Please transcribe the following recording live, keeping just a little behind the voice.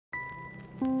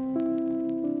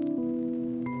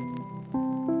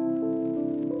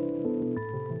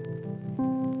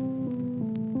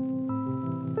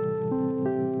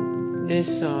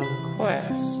Nissan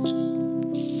Quest,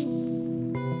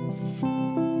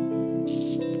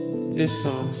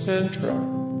 Nissan Sentra,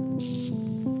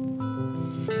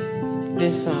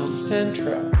 Nissan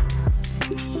Sentra,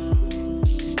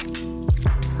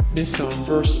 Nissan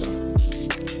Versa.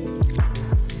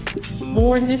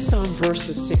 More Nissan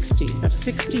Versa 60 of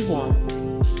 61.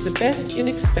 The best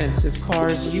inexpensive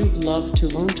cars you'd love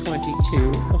to own.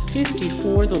 22 of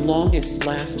 54. The longest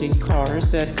lasting cars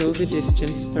that go the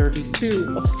distance.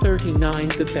 32 of 39.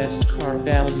 The best car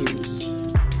values.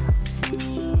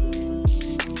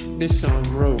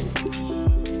 Nissan Road.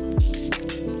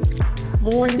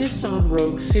 More Nissan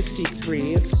Road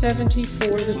 53 of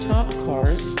 74. The top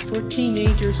cars for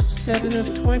teenagers. 7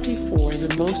 of 24.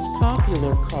 The most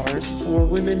popular cars for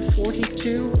women.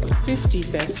 42 of 50.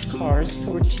 Best cars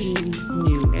for teens,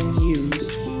 new and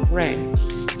used. Rank.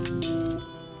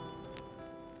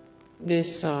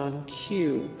 Nissan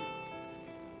Q,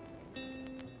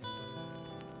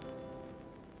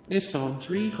 Nissan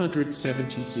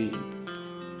 370Z.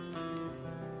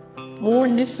 More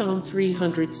Nissan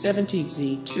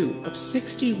 370Z 2 of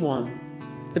 61.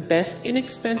 The best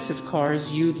inexpensive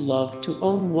cars you'd love to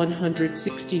own.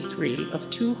 163 of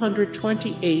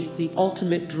 228. The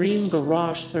ultimate dream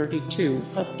garage. 32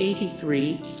 of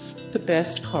 83. The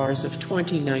best cars of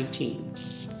 2019.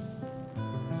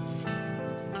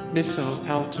 Nissan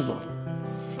Altima.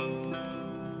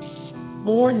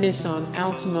 More Nissan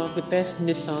Altima. The best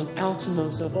Nissan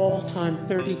Altimas of all time.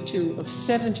 32 of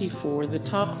 74. The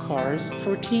top cars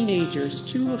for teenagers.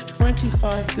 2 of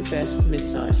 25. The best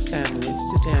midsize family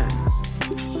sedans.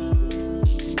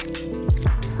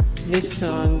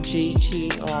 Nissan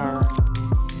GT-R.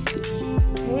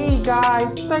 Hey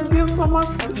guys, thank you so much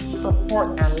for the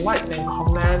support and likes and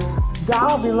comments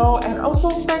down below, and also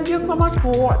thank you so much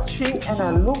for watching, and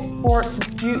I look forward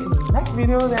to see you in the next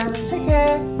video. Then take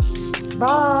care.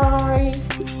 Bye.